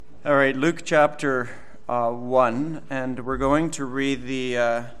All right, Luke chapter 1, and we're going to read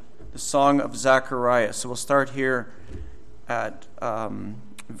the Song of Zacharias. So we'll start here at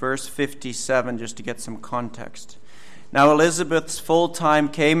verse 57 just to get some context. Now Elizabeth's full time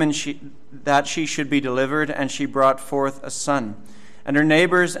came and she should be delivered, and she brought forth a son. And her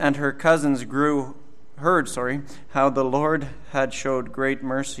neighbors and her cousins heard how the Lord had showed great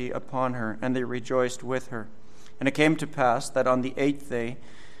mercy upon her, and they rejoiced with her. And it came to pass that on the 8th day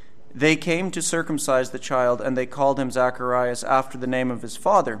they came to circumcise the child, and they called him Zacharias after the name of his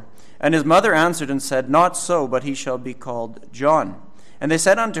father. And his mother answered and said, Not so, but he shall be called John. And they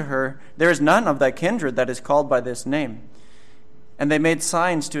said unto her, There is none of thy kindred that is called by this name. And they made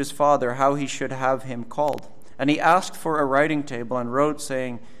signs to his father how he should have him called. And he asked for a writing table, and wrote,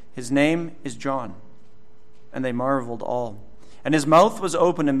 saying, His name is John. And they marveled all. And his mouth was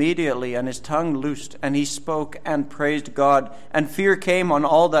open immediately, and his tongue loosed, and he spoke and praised God. And fear came on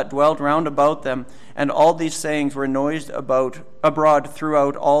all that dwelt round about them, and all these sayings were noised abroad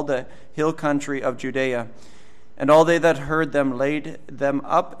throughout all the hill country of Judea. And all they that heard them laid them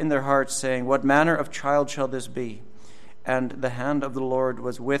up in their hearts, saying, What manner of child shall this be? And the hand of the Lord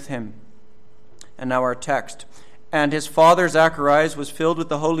was with him. And now our text. And his father Zacharias was filled with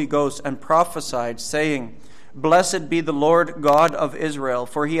the Holy Ghost, and prophesied, saying, Blessed be the Lord God of Israel,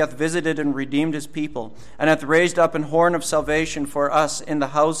 for he hath visited and redeemed his people, and hath raised up an horn of salvation for us in the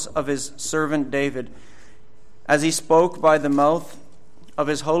house of his servant David, as he spoke by the mouth of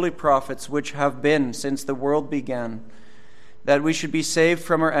his holy prophets, which have been since the world began, that we should be saved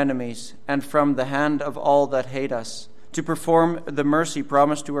from our enemies, and from the hand of all that hate us, to perform the mercy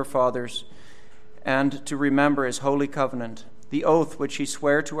promised to our fathers, and to remember his holy covenant, the oath which he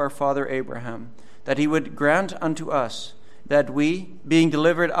sware to our father Abraham, that he would grant unto us that we, being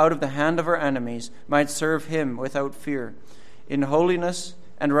delivered out of the hand of our enemies, might serve him without fear, in holiness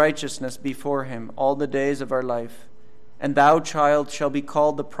and righteousness before him all the days of our life. And thou, child, shalt be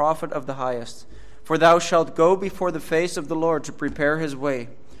called the prophet of the highest, for thou shalt go before the face of the Lord to prepare his way,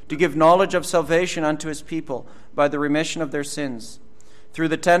 to give knowledge of salvation unto his people by the remission of their sins, through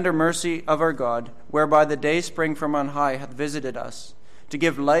the tender mercy of our God, whereby the dayspring from on high hath visited us, to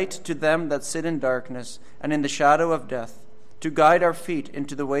give light to them that sit in darkness and in the shadow of death, to guide our feet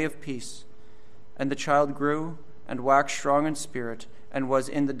into the way of peace. And the child grew and waxed strong in spirit, and was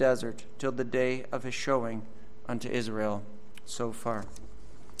in the desert till the day of his showing unto Israel. So far.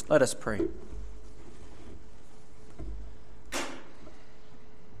 Let us pray.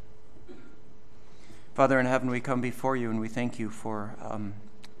 Father in heaven, we come before you, and we thank you for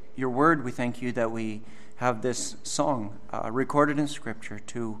your word. We thank you that we have this song recorded in Scripture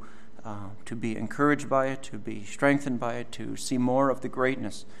to be encouraged by it, to be strengthened by it, to see more of the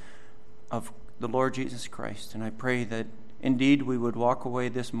greatness of the Lord Jesus Christ. And I pray that indeed we would walk away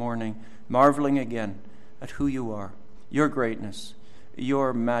this morning marveling again at who you are, your greatness,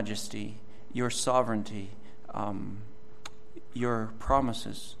 your majesty, your sovereignty, your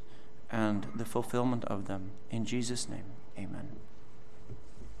promises, and the fulfillment of them. In Jesus' name, amen.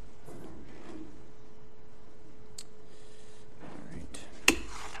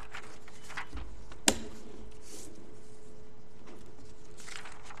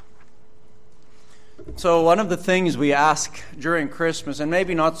 So one of the things we ask during Christmas, and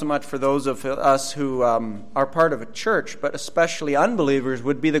maybe not so much for those of us who are part of a church, but especially unbelievers,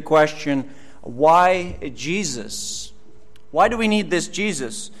 would be the question, why Jesus? Why do we need this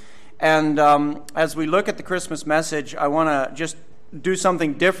Jesus? And as we look at the Christmas message, I want to just do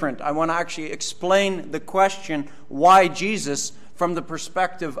something different. I want to actually explain the question, why Jesus, from the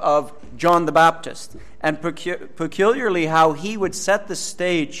perspective of John the Baptist, and peculiarly how he would set the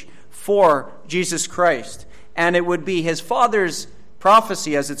stage for Jesus Christ. And it would be his father's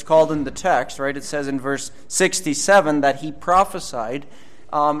prophecy, as it's called in the text, right? It says in verse 67 that he prophesied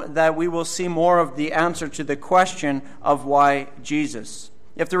that we will see more of the answer to the question of why Jesus.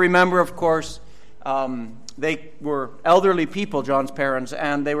 You have to remember, of course, they were elderly people, John's parents,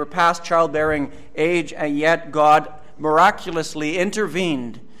 and they were past childbearing age, and yet God miraculously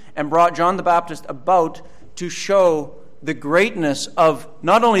intervened and brought John the Baptist about to show the greatness of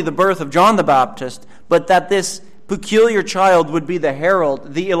not only the birth of John the Baptist, but that this peculiar child would be the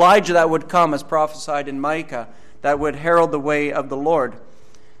herald, the Elijah that would come, as prophesied in Micah, that would herald the way of the Lord.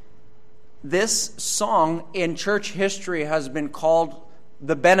 This song in church history has been called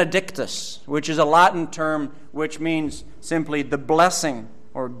the Benedictus, which is a Latin term which means simply the blessing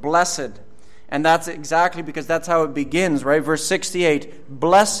or blessed. And that's exactly because that's how it begins, right? Verse 68,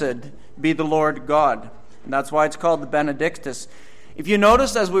 Blessed be the Lord God. And that's why it's called the Benedictus. If you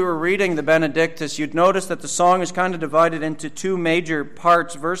noticed as we were reading the Benedictus, you'd notice that the song is kind of divided into two major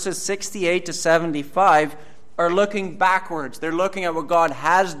parts. Verses 68 to 75 are looking backwards. They're looking at what God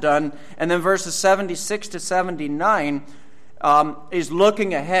has done. And then verses 76 to 79 is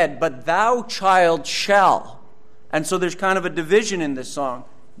looking ahead. But thou, child, shall. And so there's kind of a division in this song.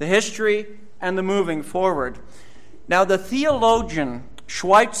 The history and the moving forward. Now the theologian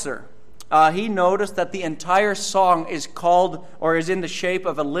Schweitzer, he noticed that the entire song is called, or is in the shape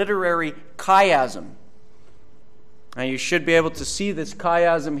of a literary chiasm. Now you should be able to see this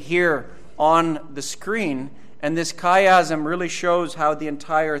chiasm here on the screen, and this chiasm really shows how the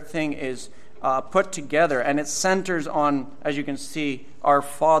entire thing is put together, and it centers on, as you can see, our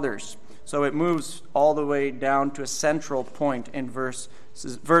fathers. So it moves all the way down to a central point in verses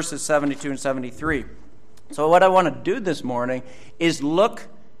 72 and 73. So what I want to do this morning is look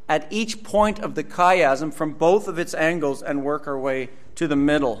at each point of the chiasm from both of its angles and work our way to the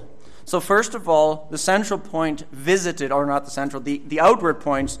middle. So first of all, the central point visited, or not the central, the outward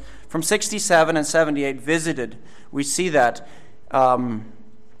points from 67 and 78 visited. We see that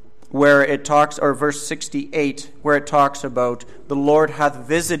where it talks, or verse 68, where it talks about the Lord hath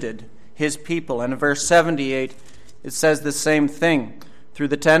visited his people. And in verse 78, it says the same thing. Through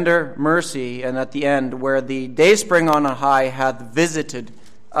the tender mercy, and at the end, where the dayspring on high hath visited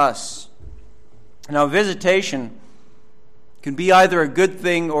us. Now, visitation can be either a good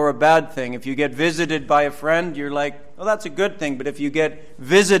thing or a bad thing. If you get visited by a friend, you're like, well, that's a good thing. But if you get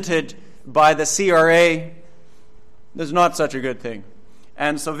visited by the CRA, that's not such a good thing.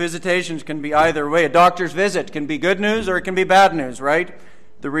 And so visitations can be either way. A doctor's visit can be good news or it can be bad news, right?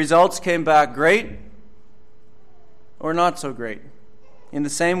 The results came back great or not so great. In the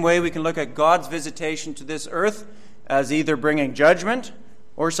same way, we can look at God's visitation to this earth as either bringing judgment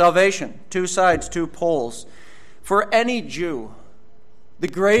or salvation. Two sides, two poles. For any Jew, the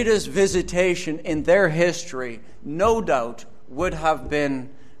greatest visitation in their history, no doubt, would have been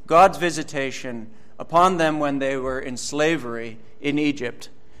God's visitation upon them when they were in slavery in Egypt,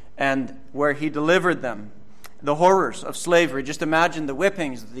 and where he delivered them. The horrors of slavery. Just imagine the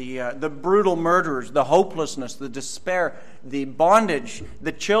whippings, the brutal murders, the hopelessness, the despair, the bondage,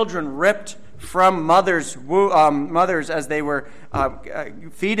 the children ripped from mothers as they were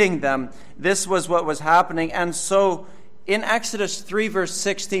feeding them. This was what was happening. And so in Exodus 3 verse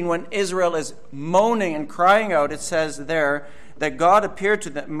 16, when Israel is moaning and crying out, it says there that God appeared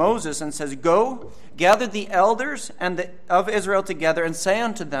to Moses and says, "Go, gather the elders of Israel together, and say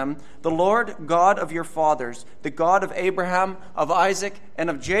unto them, the Lord God of your fathers, the God of Abraham, of Isaac, and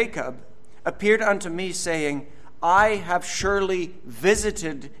of Jacob, appeared unto me, saying, I have surely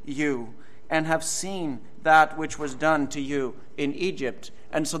visited you, and have seen that which was done to you in Egypt."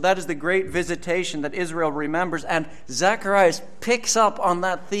 And so that is the great visitation that Israel remembers. And Zacharias picks up on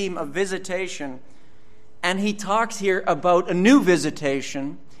that theme of visitation. And he talks here about a new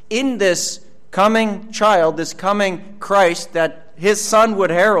visitation in this coming child, this coming Christ that his son would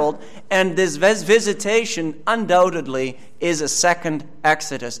herald. And this visitation undoubtedly is a second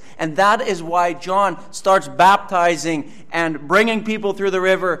Exodus. And that is why John starts baptizing and bringing people through the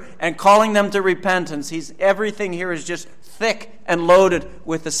river and calling them to repentance. Everything here is just thick and loaded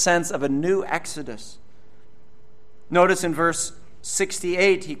with the sense of a new Exodus. Notice in verse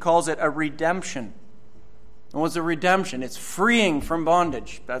 68, he calls it a redemption. And what's a redemption? It's freeing from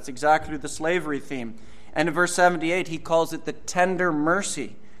bondage. That's exactly the slavery theme. And in verse 78, he calls it the tender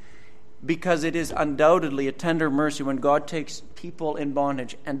mercy, because it is undoubtedly a tender mercy when God takes people in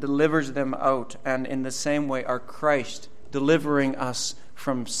bondage and delivers them out. And in the same way, our Christ delivering us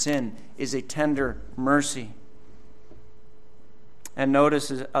from sin is a tender mercy. And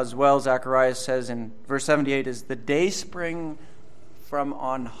notice as well, Zacharias says in verse 78, is the dayspring from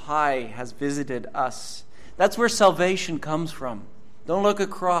on high has visited us. That's where salvation comes from. Don't look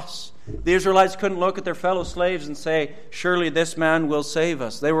across. The Israelites couldn't look at their fellow slaves and say, surely this man will save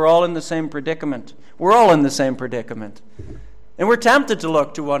us. They were all in the same predicament. We're all in the same predicament. And we're tempted to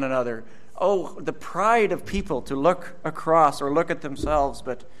look to one another. Oh, the pride of people to look across or look at themselves.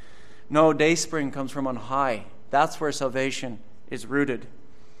 But no, dayspring comes from on high. That's where salvation is rooted.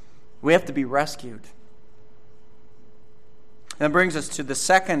 We have to be rescued. That brings us to the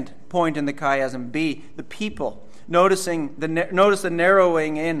second point in the chiasm, B, the people. Notice the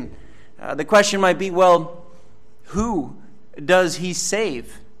narrowing in. The question might be, well, who does he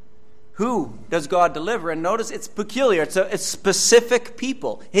save? Who does God deliver? And notice it's peculiar. It's a specific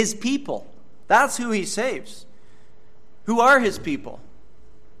people, his people. That's who he saves. Who are his people?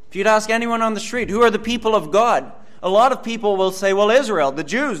 If you'd ask anyone on the street, who are the people of God? A lot of people will say, well, Israel, the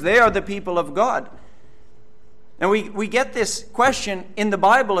Jews, they are the people of God. And we get this question in the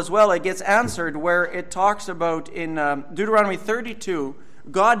Bible as well. It gets answered where it talks about in Deuteronomy 32,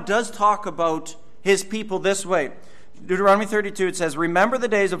 God does talk about his people this way. Deuteronomy 32, it says, "Remember the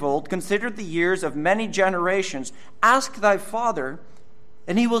days of old, consider the years of many generations. Ask thy father,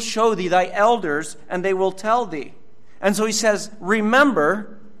 and he will show thee, thy elders, and they will tell thee." And so he says,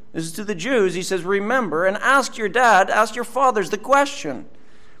 remember, this is to the Jews, he says, remember, and ask your dad, ask your fathers the question,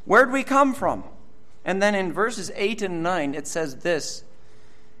 where'd we come from? And then in verses 8 and 9, it says this,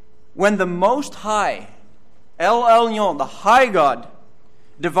 "When the Most High, El Elyon, the High God,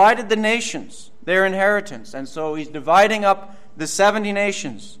 divided the nations, their inheritance," and so he's dividing up the 70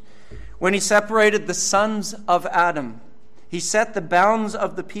 nations. "When he separated the sons of Adam, he set the bounds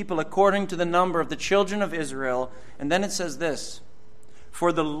of the people according to the number of the children of Israel." And then it says this,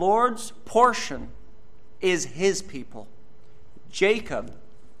 "For the Lord's portion is his people. Jacob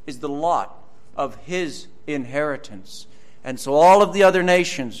is the lot of his inheritance." And so all of the other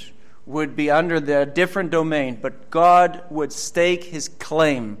nations would be under the different domain, but God would stake his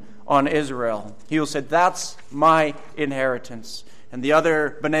claim on Israel. He will say, "That's my inheritance." And the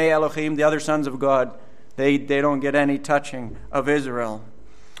other B'nai Elohim, the other sons of God, they don't get any touching of Israel.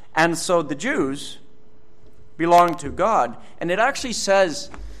 And so the Jews belong to God. And it actually says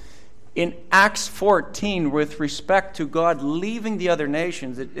in Acts 14, with respect to God leaving the other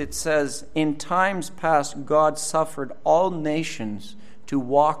nations, it says, "In times past God suffered all nations to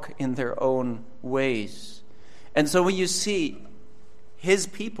walk in their own ways." And so when you see his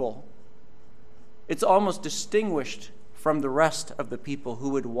people, it's almost distinguished from the rest of the people who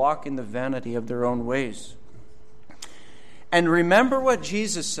would walk in the vanity of their own ways. And remember what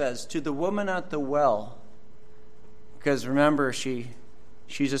Jesus says to the woman at the well, because remember,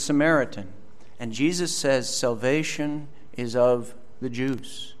 she's a Samaritan. And Jesus says, salvation is of the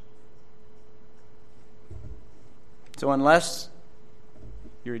Jews. So unless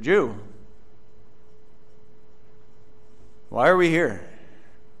you're a Jew, why are we here?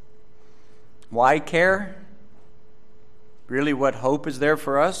 Why care? Really, what hope is there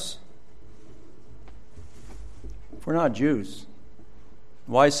for us? If we're not Jews,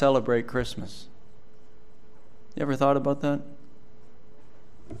 why celebrate Christmas? You ever thought about that?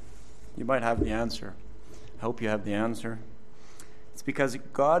 You might have the answer. I hope you have the answer. It's because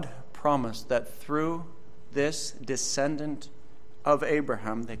God promised that through this descendant of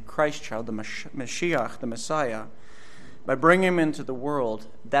Abraham, the Christ child, the Mashiach, the Messiah, by bringing him into the world,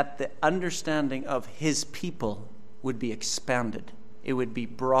 that the understanding of his people would be expanded. It would be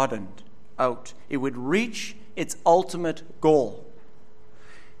broadened out. It would reach its ultimate goal.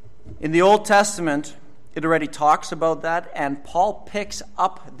 In the Old Testament, it already talks about that, and Paul picks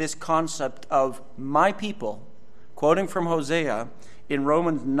up this concept of my people, quoting from Hosea in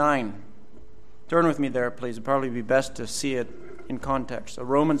Romans 9. Turn with me there, please. It'd probably be best to see it in context. So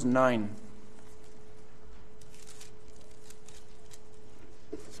Romans 9.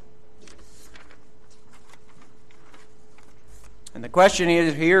 And the question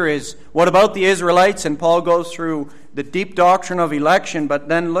here is, what about the Israelites? And Paul goes through the deep doctrine of election, but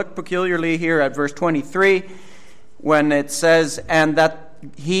then look peculiarly here at verse 23, when it says, "And that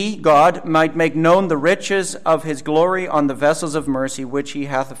he, God, might make known the riches of his glory on the vessels of mercy, which he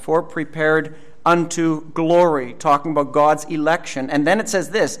hath afore prepared unto glory," talking about God's election. And then it says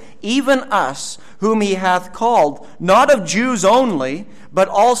this, "Even us, whom he hath called, not of Jews only, but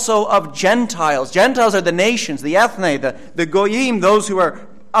also of Gentiles." Gentiles are the nations, the ethne, the goyim, those who are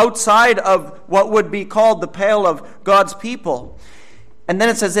outside of what would be called the pale of God's people. And then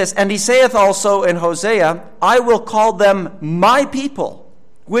it says this, "And he saith also in Hosea, I will call them my people,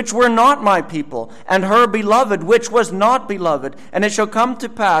 which were not my people, and her beloved, which was not beloved. And it shall come to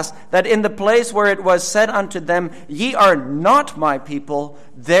pass that in the place where it was said unto them, Ye are not my people,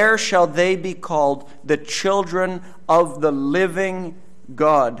 there shall they be called the children of the living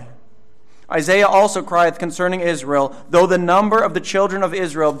God." Isaiah also crieth concerning Israel, "Though the number of the children of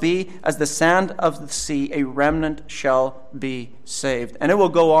Israel be as the sand of the sea, a remnant shall be saved." And it will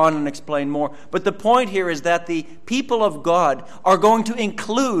go on and explain more. But the point here is that the people of God are going to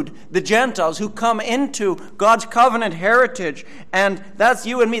include the Gentiles who come into God's covenant heritage. And that's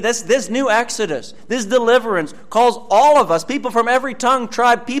you and me. This new Exodus, this deliverance, calls all of us, people from every tongue,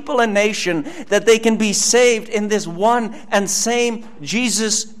 tribe, people, and nation, that they can be saved in this one and same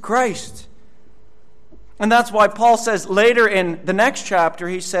Jesus Christ. And that's why Paul says later in the next chapter,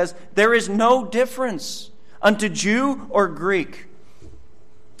 he says, there is no difference unto Jew or Greek.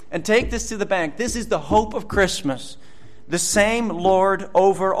 And take this to the bank. This is the hope of Christmas. The same Lord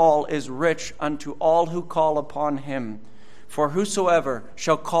over all is rich unto all who call upon him. For whosoever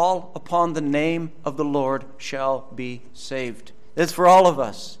shall call upon the name of the Lord shall be saved. That's for all of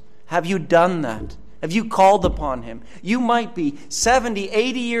us. Have you done that? Have you called upon him? You might be 70,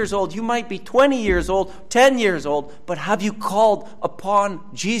 80 years old. You might be 20 years old, 10 years old. But have you called upon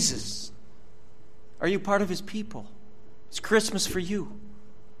Jesus? Are you part of his people? It's Christmas for you.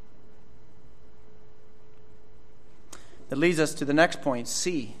 That leads us to the next point,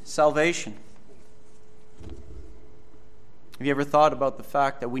 C, salvation. Have you ever thought about the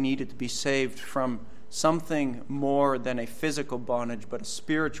fact that we needed to be saved from something more than a physical bondage, but a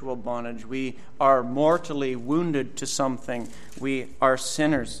spiritual bondage? We are mortally wounded to something. We are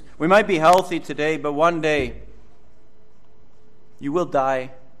sinners. We might be healthy today, but one day you will die.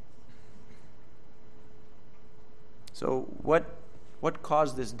 So what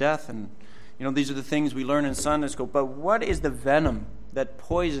caused this death? And these are the things we learn in Sunday school. But what is the venom that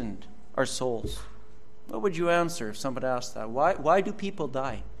poisoned our souls? What would you answer if somebody asked that? Why do people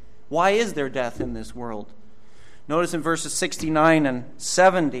die? Why is there death in this world? Notice in verses 69 and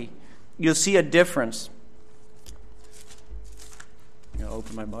 70, you'll see a difference. I'll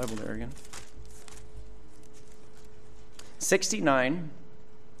open my Bible there again. 69,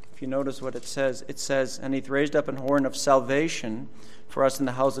 if you notice what it says, and he raised up an horn of salvation for us in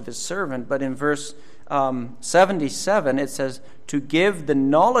the house of his servant. But in verse 77, it says, to give the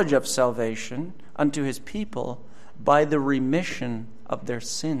knowledge of salvation unto his people by the remission of their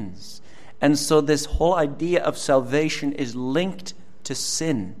sins. And so this whole idea of salvation is linked to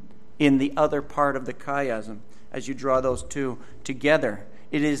sin in the other part of the chiasm as you draw those two together.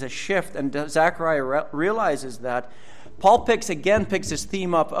 It is a shift, and Zachariah realizes that. Paul picks his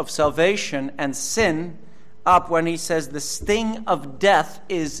theme up of salvation and sin up when he says the sting of death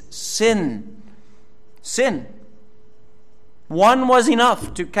is sin. Sin. One was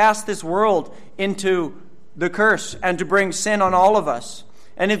enough to cast this world into the curse and to bring sin on all of us.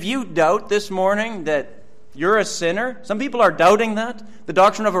 And if you doubt this morning that you're a sinner, some people are doubting that. The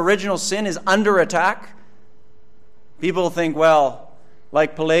doctrine of original sin is under attack. People think, well,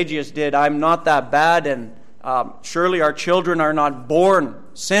 like Pelagius did, I'm not that bad, and surely our children are not born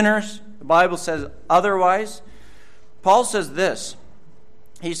sinners. The Bible says otherwise. Paul says this.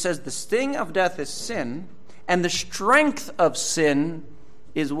 He says the sting of death is sin, and the strength of sin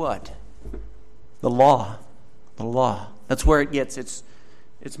is what? The law. The law. That's where it gets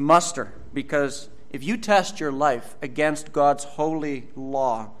its muster. Because if you test your life against God's holy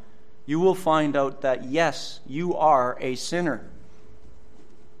law, you will find out that, yes, you are a sinner.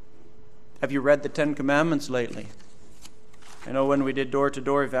 Have you read the Ten Commandments lately? I know when we did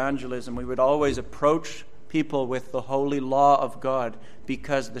door-to-door evangelism, we would always approach people with the holy law of God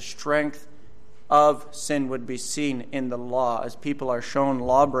because the strength of sin would be seen in the law as people are shown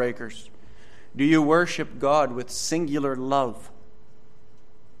lawbreakers. Do you worship God with singular love?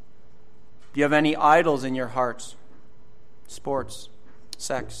 Do you have any idols in your hearts? Sports,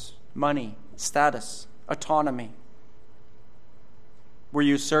 sex, money, status, autonomy. Were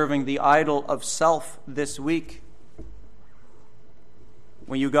you serving the idol of self this week?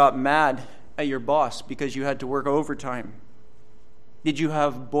 When you got mad at your boss because you had to work overtime? Did you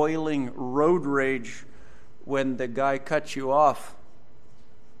have boiling road rage when the guy cut you off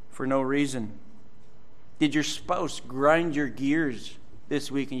for no reason? Did your spouse grind your gears this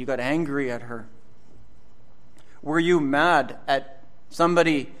week and you got angry at her? Were you mad at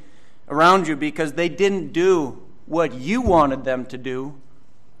somebody around you because they didn't do what you wanted them to do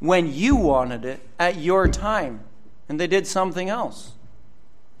when you wanted it at your time, and they did something else?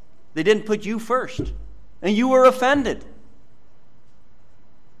 They didn't put you first, and you were offended.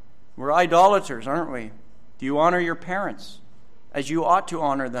 We're idolaters, aren't we? Do you honor your parents as you ought to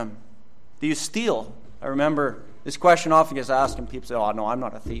honor them? Do you steal? I remember this question often gets asked, and people say, oh, no, I'm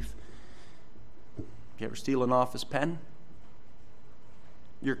not a thief. Do you ever steal an office pen?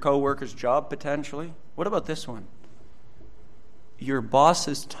 Your co-worker's job, potentially? What about this one? Your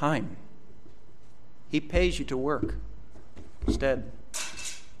boss's time. He pays you to work. Instead,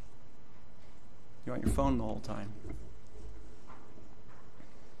 you're on your phone the whole time.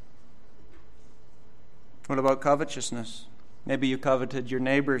 What about covetousness? Maybe you coveted your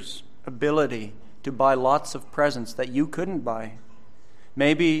neighbor's ability to buy lots of presents that you couldn't buy.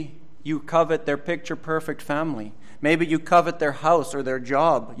 Maybe you covet their picture-perfect family. Maybe you covet their house or their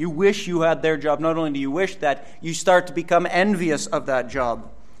job. You wish you had their job. Not only do you wish that, you start to become envious of that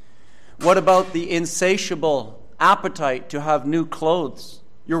job. What about the insatiable appetite to have new clothes?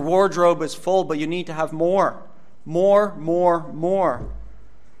 Your wardrobe is full, but you need to have more. More, more, more.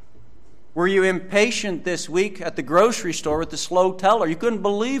 Were you impatient this week at the grocery store with the slow teller? You couldn't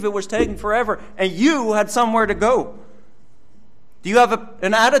believe it was taking forever, and you had somewhere to go. Do you have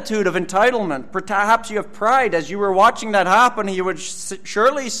an attitude of entitlement? Perhaps you have pride. As you were watching that happen, you would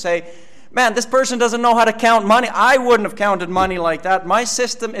surely say, man, this person doesn't know how to count money. I wouldn't have counted money like that. My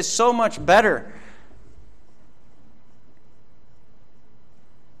system is so much better.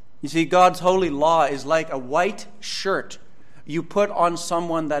 You see, God's holy law is like a white shirt you put on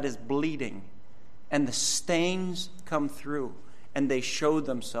someone that is bleeding, and the stains come through, and they show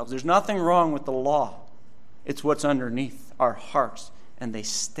themselves. There's nothing wrong with the law. It's what's underneath our hearts, and they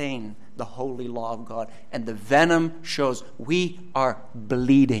stain the holy law of God. And the venom shows we are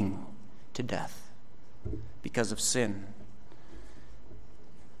bleeding to death because of sin.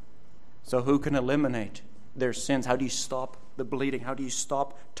 So who can eliminate their sins? How do you stop the bleeding? How do you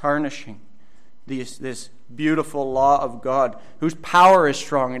stop tarnishing this beautiful law of God, whose power is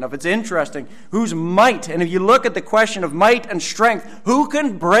strong enough? It's interesting. Whose might? And if you look at the question of might and strength, who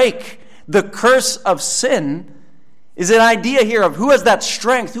can break the curse of sin? Is an idea here of who has that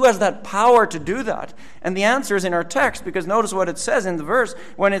strength, who has that power to do that. And the answer is in our text, because notice what it says in the verse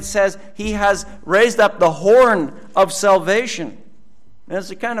when it says, he has raised up the horn of salvation. And it's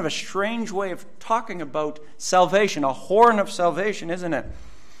a kind of a strange way of talking about salvation, a horn of salvation, isn't it?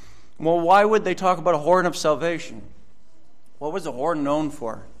 Well, why would they talk about a horn of salvation? What was the horn known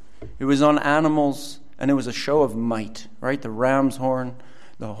for? It was on animals, and it was a show of might, right? The ram's horn,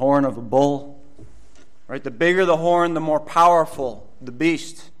 the horn of a bull, right? The bigger the horn, the more powerful the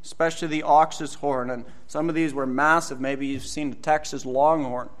beast, especially the ox's horn. And some of these were massive. Maybe you've seen the Texas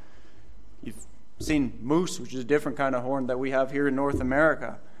longhorn. You've seen moose, which is a different kind of horn that we have here in North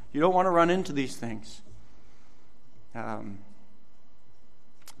America. You don't want to run into these things. But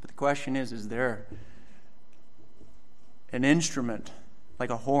the question is there an instrument like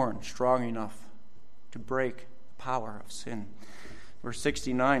a horn strong enough to break the power of sin? Verse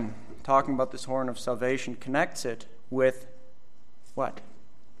 69, talking about this horn of salvation, connects it with what?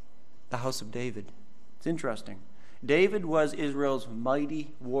 The house of David. It's interesting. David was Israel's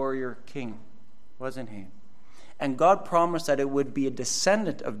mighty warrior king, wasn't he? And God promised that it would be a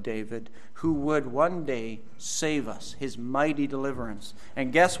descendant of David who would one day save us, his mighty deliverance.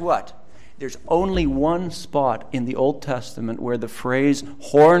 And guess what? There's only one spot in the Old Testament where the phrase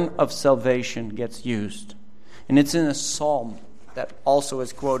horn of salvation gets used. And it's in a psalm that also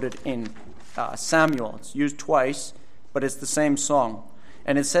is quoted in Samuel. It's used twice, but it's the same song.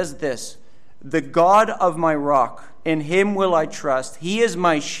 And it says this, "The God of my rock, in him will I trust. He is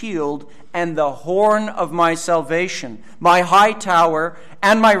my shield and the horn of my salvation, my high tower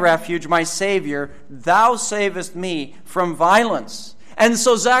and my refuge, my Savior. Thou savest me from violence." And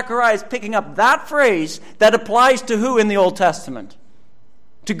so Zacharias is picking up that phrase that applies to who in the Old Testament?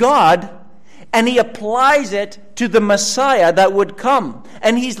 To God. And he applies it to the Messiah that would come.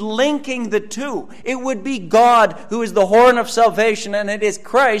 And he's linking the two. It would be God who is the horn of salvation, and it is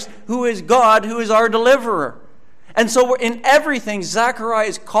Christ who is God, who is our deliverer. And so in everything, Zechariah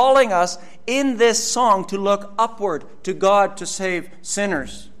is calling us in this song to look upward to God to save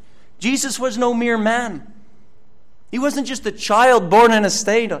sinners. Jesus was no mere man. He wasn't just a child born in a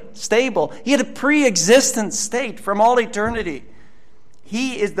stable. He had a pre-existent state from all eternity.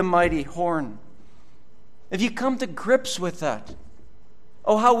 He is the mighty horn. If you come to grips with that,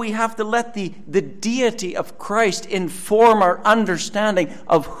 oh, how we have to let the deity of Christ inform our understanding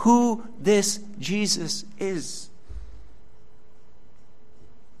of who this Jesus is.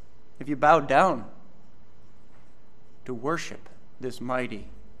 If you bow down to worship this mighty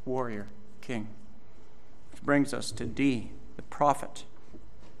warrior king. Which brings us to D, the prophet.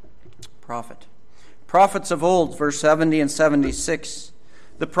 Prophets of old, verse 70 and 76.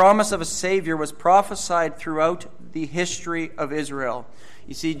 The promise of a Savior was prophesied throughout the history of Israel.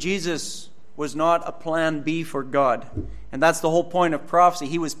 You see, Jesus was not a plan B for God. And that's the whole point of prophecy.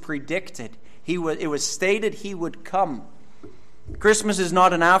 He was predicted. It was stated he would come. Christmas is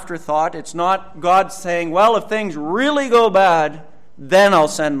not an afterthought. It's not God saying, well, if things really go bad, then I'll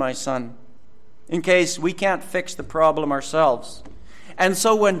send my son, in case we can't fix the problem ourselves. And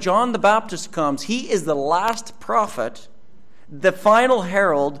so when John the Baptist comes, he is the last prophet, the final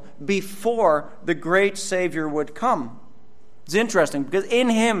herald before the great Savior would come. It's interesting because in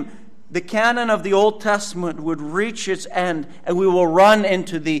him, the canon of the Old Testament would reach its end, and we will run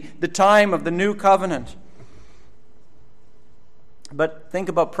into the time of the new covenant. But think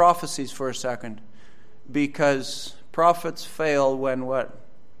about prophecies for a second, because prophets fail when what?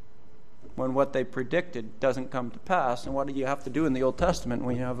 When what they predicted doesn't come to pass. And what do you have to do in the Old Testament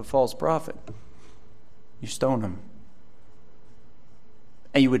when you have a false prophet? You stone them.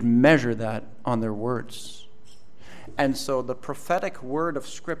 And you would measure that on their words. And so the prophetic word of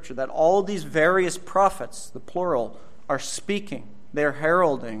Scripture, that all these various prophets, the plural, are speaking, they're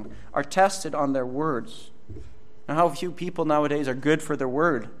heralding, are tested on their words. And how few people nowadays are good for their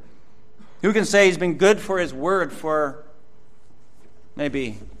word. Who can say he's been good for his word for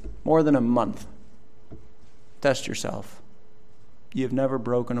maybe more than a month? Test yourself. You've never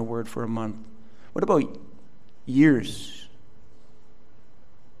broken a word for a month. What about years?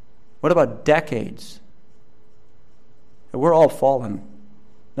 What about decades? We're all fallen.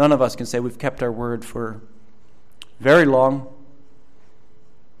 None of us can say we've kept our word for very long.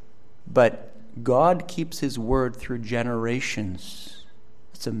 But God keeps his word through generations.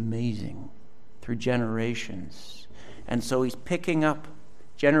 It's amazing. Through generations. And so he's picking up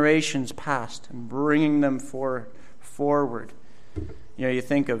generations past and bringing them forward. You know, you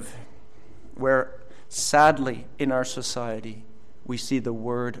think of where, sadly, in our society, we see the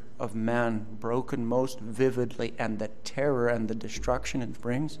word of man broken most vividly, and the terror and the destruction it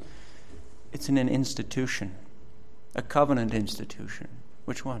brings. It's in an institution, a covenant institution.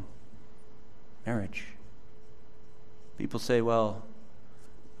 Which one? Marriage. People say, well,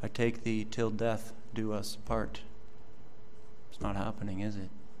 I take thee till death do us part. It's not happening, is it?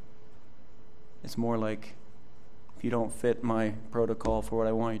 It's more like, if you don't fit my protocol for what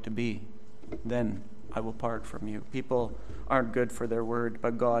I want you to be, then I will part from you. People aren't good for their word,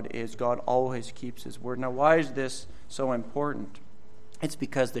 but God is. God always keeps his word. Now, why is this so important? It's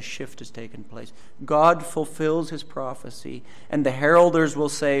because the shift has taken place. God fulfills his prophecy, and the heralders will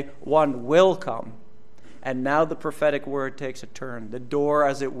say, one will come. And now the prophetic word takes a turn. The door,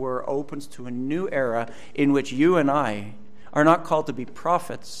 as it were, opens to a new era in which you and I are not called to be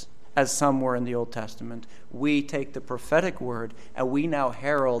prophets, as some were in the Old Testament. We take the prophetic word, and we now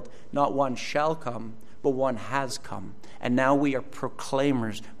herald not one shall come, but one has come. And now we are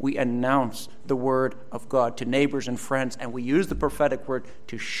proclaimers. We announce the word of God to neighbors and friends, and we use the prophetic word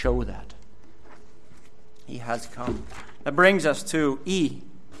to show that. He has come. That brings us to E.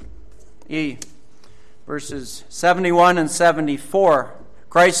 Verses 71 and 74.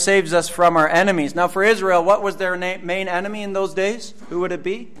 Christ saves us from our enemies. Now for Israel, what was their main enemy in those days? Who would it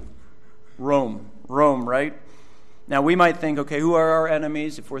be? Rome, right? Now we might think, okay, who are our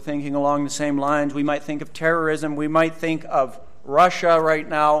enemies? If we're thinking along the same lines, we might think of terrorism. We might think of Russia right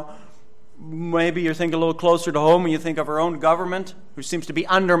now. Maybe you're thinking a little closer to home when you think of our own government, who seems to be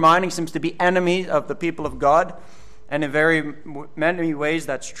undermining, seems to be enemy of the people of God. And in very many ways,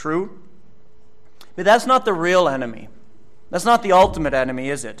 that's true. But that's not the real enemy. That's not the ultimate enemy,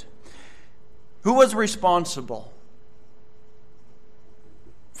 is it? Who was responsible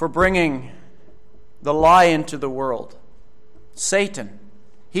for bringing the lie into the world? Satan.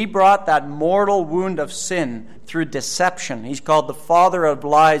 He brought that mortal wound of sin through deception. He's called the father of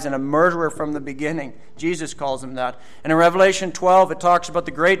lies and a murderer from the beginning. Jesus calls him that. And in Revelation 12, it talks about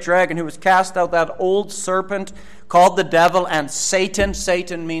the great dragon who was cast out, that old serpent called the devil and Satan.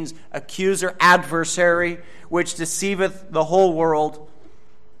 Satan means accuser, adversary, which deceiveth the whole world.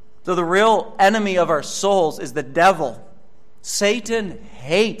 So the real enemy of our souls is the devil. Satan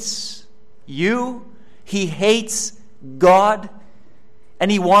hates you. He hates God. And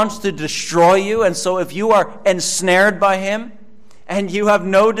he wants to destroy you. And so if you are ensnared by him and you have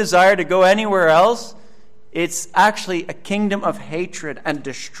no desire to go anywhere else, it's actually a kingdom of hatred and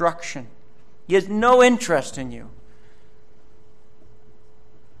destruction. He has no interest in you.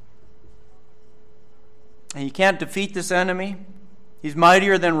 And you can't defeat this enemy. He's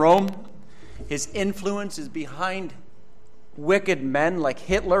mightier than Rome. His influence is behind wicked men like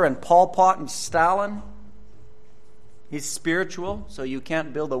Hitler and Pol Pot and Stalin. He's spiritual, so you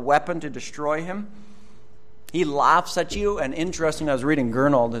can't build a weapon to destroy him. He laughs at you, and interesting, I was reading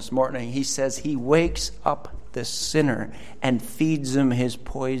Gernald this morning, he says he wakes up the sinner and feeds him his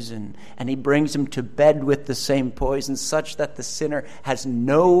poison, and he brings him to bed with the same poison, such that the sinner has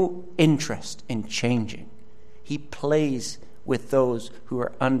no interest in changing. He plays with those who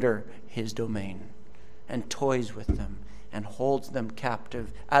are under his domain and toys with them and holds them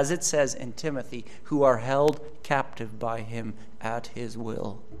captive, as it says in Timothy, who are held captive by him at his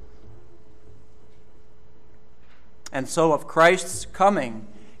will. And so of Christ's coming,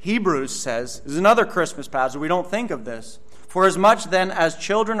 Hebrews says, this is another Christmas passage, we don't think of this. For as much then as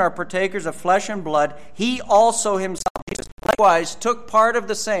children are partakers of flesh and blood, he also himself, Jesus, likewise took part of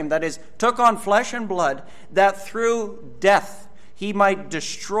the same, that is, took on flesh and blood, that through death he might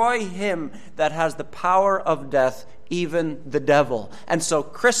destroy him that has the power of death, even the devil. And so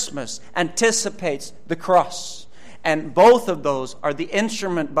Christmas anticipates the cross. And both of those are the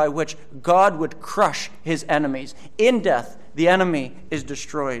instrument by which God would crush his enemies. In death, the enemy is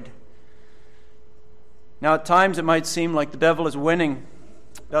destroyed. Now, at times it might seem like the devil is winning,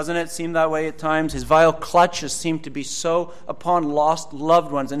 Doesn't it seem that way at times? His vile clutches seem to be so upon lost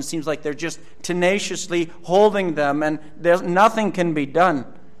loved ones, and it seems like they're just tenaciously holding them, and nothing can be done.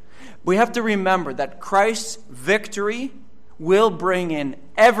 We have to remember that Christ's victory will bring in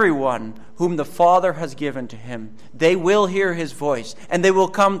everyone whom the Father has given to him. They will hear his voice, and they will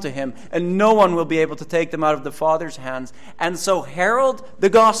come to him, and no one will be able to take them out of the Father's hands. And so herald the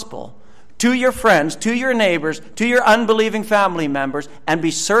gospel to your friends, to your neighbors, to your unbelieving family members, and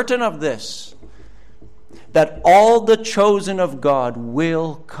be certain of this, that all the chosen of God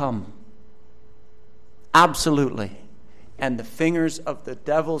will come. Absolutely. And the fingers of the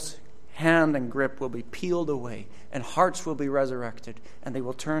devil's hand and grip will be peeled away, and hearts will be resurrected, and they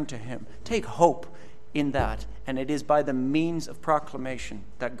will turn to him. Take hope in that, and it is by the means of proclamation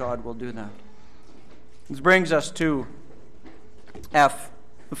that God will do that. This brings us to F,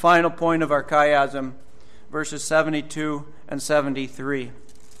 the final point of our chiasm, verses 72 and 73.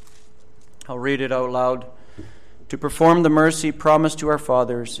 I'll read it out loud. To perform the mercy promised to our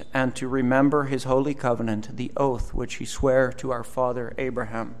fathers, and to remember his holy covenant, the oath which he sware to our father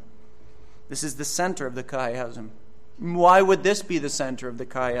Abraham. This is the center of the chiasm. Why would this be the center of the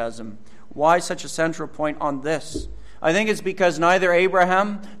chiasm? Why such a central point on this? I think it's because neither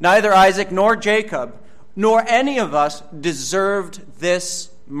Abraham, neither Isaac, nor Jacob, nor any of us deserved this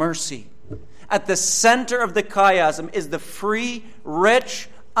mercy. At the center of the chiasm is the free, rich,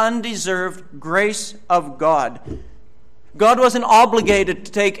 undeserved grace of God. God wasn't obligated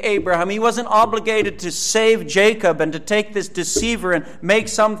to take Abraham. He wasn't obligated to save Jacob and to take this deceiver and make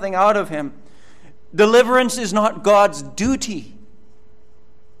something out of him. Deliverance is not God's duty.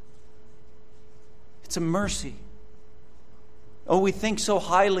 It's a mercy. Oh, we think so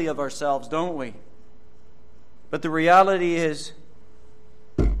highly of ourselves, don't we? But the reality is,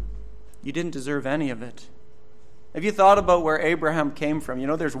 you didn't deserve any of it. Have you thought about where Abraham came from? You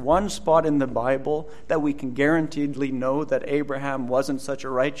know, there's one spot in the Bible that we can guaranteedly know that Abraham wasn't such a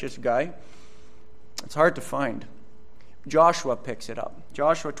righteous guy. It's hard to find. Joshua picks it up.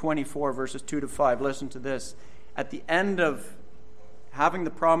 Joshua 24, verses 2 to 5. Listen to this. At the end of having the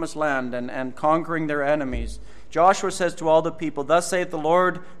promised land and conquering their enemies, Joshua says to all the people, "Thus saith the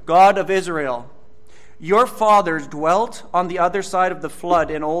Lord God of Israel, your fathers dwelt on the other side of the flood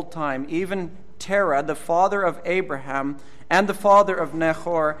in old time, even Terah, the father of Abraham, and the father of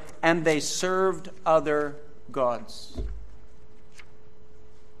Nahor, and they served other gods."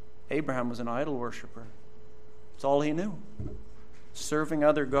 Abraham was an idol worshiper. That's all he knew. Serving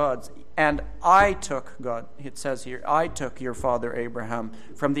other gods. "And I took," God, it says here, "I took your father Abraham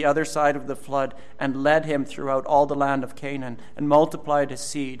from the other side of the flood and led him throughout all the land of Canaan and multiplied his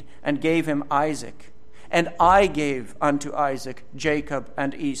seed and gave him Isaac. And I gave unto Isaac Jacob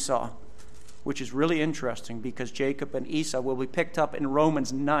and Esau." Which is really interesting because Jacob and Esau will be picked up in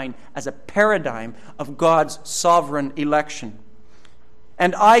Romans 9 as a paradigm of God's sovereign election.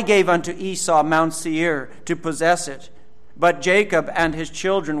 "And I gave unto Esau Mount Seir to possess it, but Jacob and his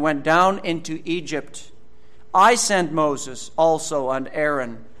children went down into Egypt. I sent Moses also and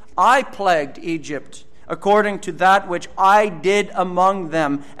Aaron. I plagued Egypt according to that which I did among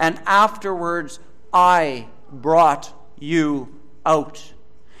them, and afterwards I brought you out."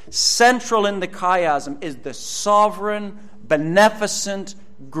 Central in the chiasm is the sovereign, beneficent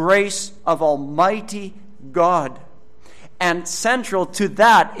grace of Almighty God. And central to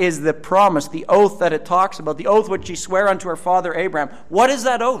that is the promise, the oath that it talks about, the oath which he sware unto our father Abraham. What is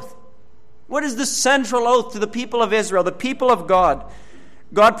that oath? What is the central oath to the people of Israel, the people of God?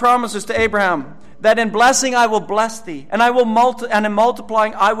 God promises to Abraham that in blessing I will bless thee, and in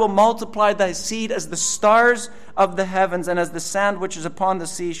multiplying I will multiply thy seed as the stars of the heavens and as the sand which is upon the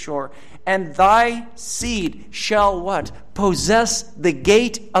seashore. And thy seed shall what? Possess the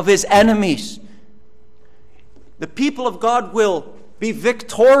gate of his enemies. The people of God will be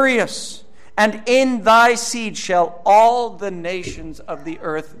victorious, and in thy seed shall all the nations of the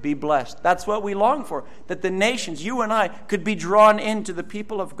earth be blessed. That's what we long for, that the nations, you and I, could be drawn into the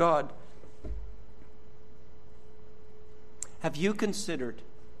people of God. Have you considered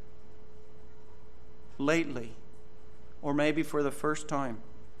lately, or maybe for the first time,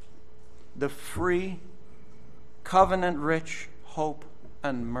 the free, covenant-rich hope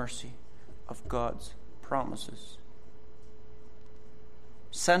and mercy of God's promises?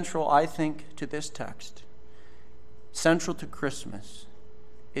 Central, I think, to this text, central to Christmas,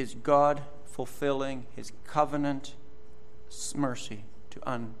 is God fulfilling his covenant mercy to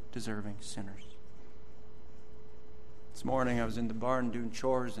undeserving sinners. This morning I was in the barn doing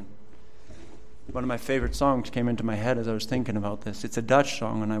chores, and one of my favorite songs came into my head as I was thinking about this. It's a Dutch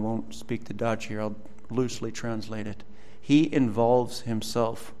song, and I won't speak the Dutch here. I'll loosely translate it. He involves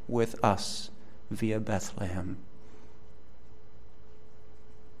himself with us via Bethlehem.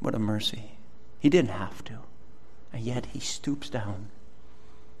 What a mercy. He didn't have to, and yet he stoops down.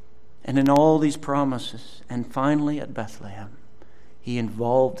 And in all these promises, and finally at Bethlehem, he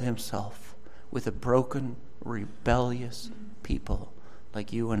involved himself with a broken, rebellious people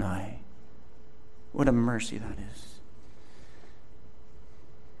like you and I. What a mercy that is.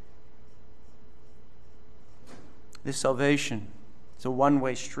 This salvation is a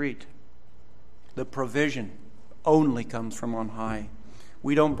one-way street. The provision only comes from on high.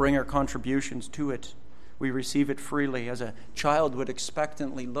 We don't bring our contributions to it. We receive it freely, as a child would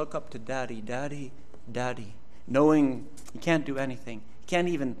expectantly look up to Daddy, Daddy, Daddy, knowing he can't do anything. He can't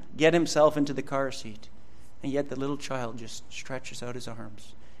even get himself into the car seat. And yet the little child just stretches out his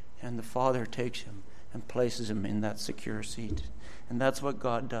arms, and the Father takes him and places him in that secure seat. And that's what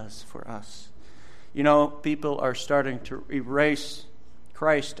God does for us. You know, people are starting to erase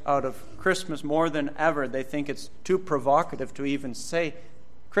Christ out of Christmas more than ever. They think it's too provocative to even say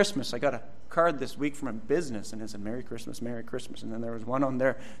Christmas. I got a card this week from a business, and it said Merry Christmas, Merry Christmas. And then there was one on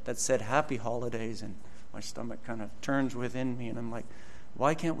there that said Happy Holidays, and my stomach kind of turns within me, and I'm like,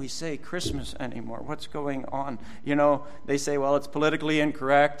 why can't we say Christmas anymore? What's going on? You know, they say, well, it's politically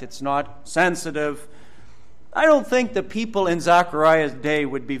incorrect, it's not sensitive. I don't think the people in Zacharias' day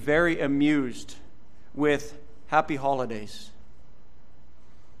would be very amused with Happy Holidays.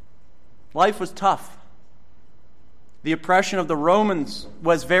 Life was tough. The oppression of the Romans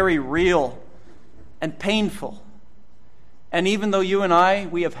was very real and painful. And even though you and I,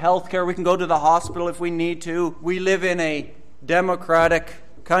 we have health care, we can go to the hospital if we need to, we live in a democratic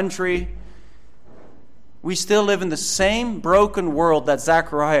country, we still live in the same broken world that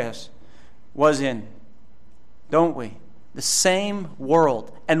Zacharias was in, don't we? The same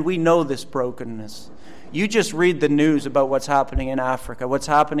world. And we know this brokenness. You just read the news about what's happening in Africa, what's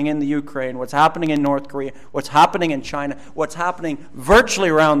happening in the Ukraine, what's happening in North Korea, what's happening in China, what's happening virtually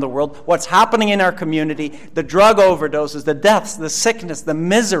around the world, what's happening in our community, the drug overdoses, the deaths, the sickness, the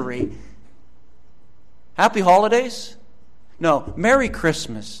misery. Happy holidays? No, Merry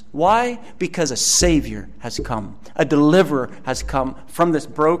Christmas. Why? Because a Savior has come. A deliverer has come from this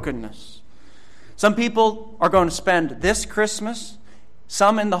brokenness. Some people are going to spend this Christmas,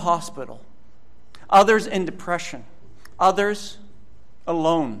 some in the hospital, others in depression, others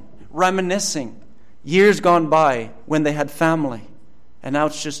alone, reminiscing years gone by when they had family, and now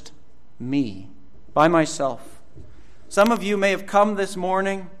it's just me, by myself. Some of you may have come this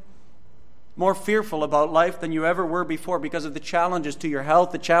morning more fearful about life than you ever were before because of the challenges to your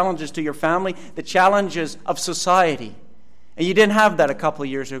health, the challenges to your family, the challenges of society. And you didn't have that a couple of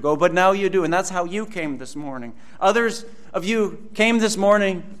years ago, but now you do, and that's how you came this morning. Others of you came this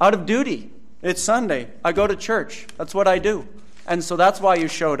morning out of duty. It's Sunday. I go to church. That's what I do. And so that's why you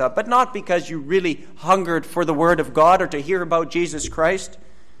showed up, but not because you really hungered for the Word of God or to hear about Jesus Christ.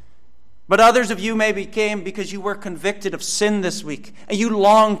 But others of you maybe came because you were convicted of sin this week, and you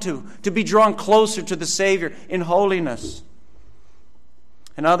longed to be drawn closer to the Savior in holiness.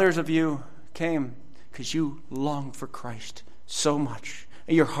 And others of you came because you longed for Christ so much.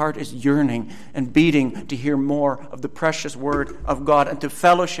 And your heart is yearning and beating to hear more of the precious Word of God and to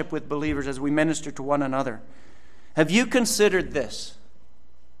fellowship with believers as we minister to one another. Have you considered this?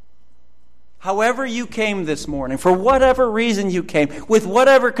 However you came this morning, for whatever reason you came, with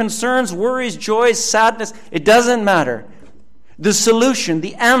whatever concerns, worries, joys, sadness, it doesn't matter. The solution,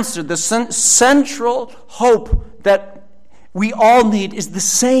 the answer, the central hope that we all need is the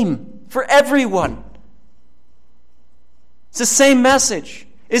same for everyone. It's the same message.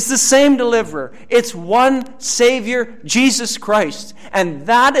 It's the same deliverer. It's one Savior, Jesus Christ. And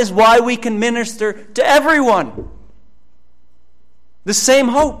that is why we can minister to everyone. The same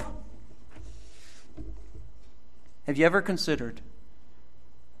hope. Have you ever considered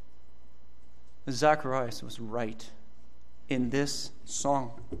that Zacharias was right in this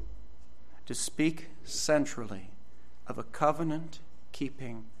song to speak centrally of a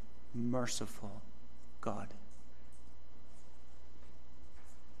covenant-keeping, merciful God?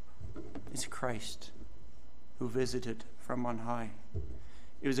 It's Christ who visited from on high.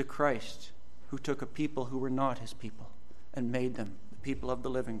 It was a Christ who took a people who were not his people and made them the people of the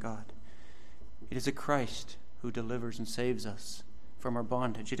living God. It is a Christ who delivers and saves us from our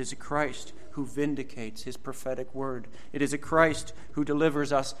bondage. It is a Christ who vindicates his prophetic word. It is a Christ who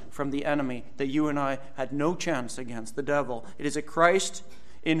delivers us from the enemy that you and I had no chance against, the devil. It is a Christ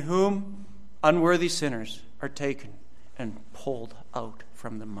in whom unworthy sinners are taken and pulled out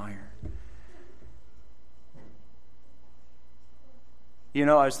from the mire. You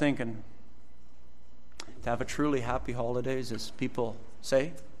know, I was thinking, To have a truly happy holidays, as people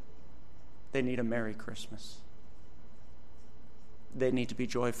say, they need a Merry Christmas. They need to be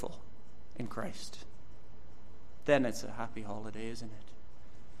joyful in Christ. Then it's a happy holiday, isn't it?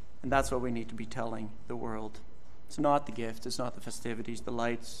 And that's what we need to be telling the world. It's not the gift, it's not the festivities, the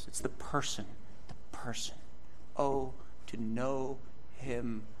lights, it's the person. The person. Oh, to know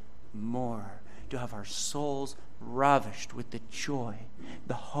him more. To have our souls ravished with the joy,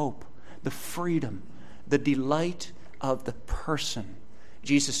 the hope, the freedom, the delight of the person,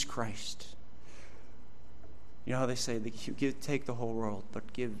 Jesus Christ. You know how they say, take the whole world,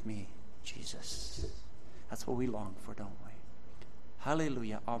 but give me Jesus. That's what we long for, don't we?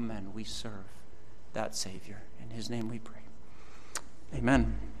 Hallelujah, amen. We serve that Savior. In his name we pray.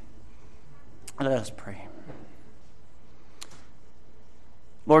 Amen. Let us pray.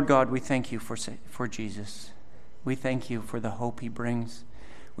 Lord God, we thank you for Jesus. We thank you for the hope he brings.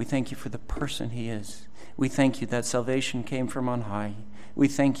 We thank you for the person he is. We thank you that salvation came from on high. We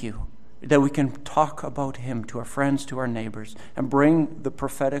thank you that we can talk about him to our friends, to our neighbors, and bring the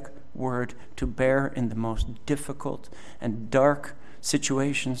prophetic word to bear in the most difficult and dark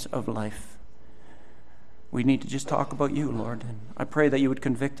situations of life. We need to just talk about you, Lord, and I pray that you would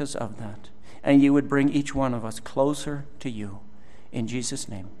convict us of that, and you would bring each one of us closer to you. In Jesus'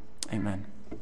 name, amen.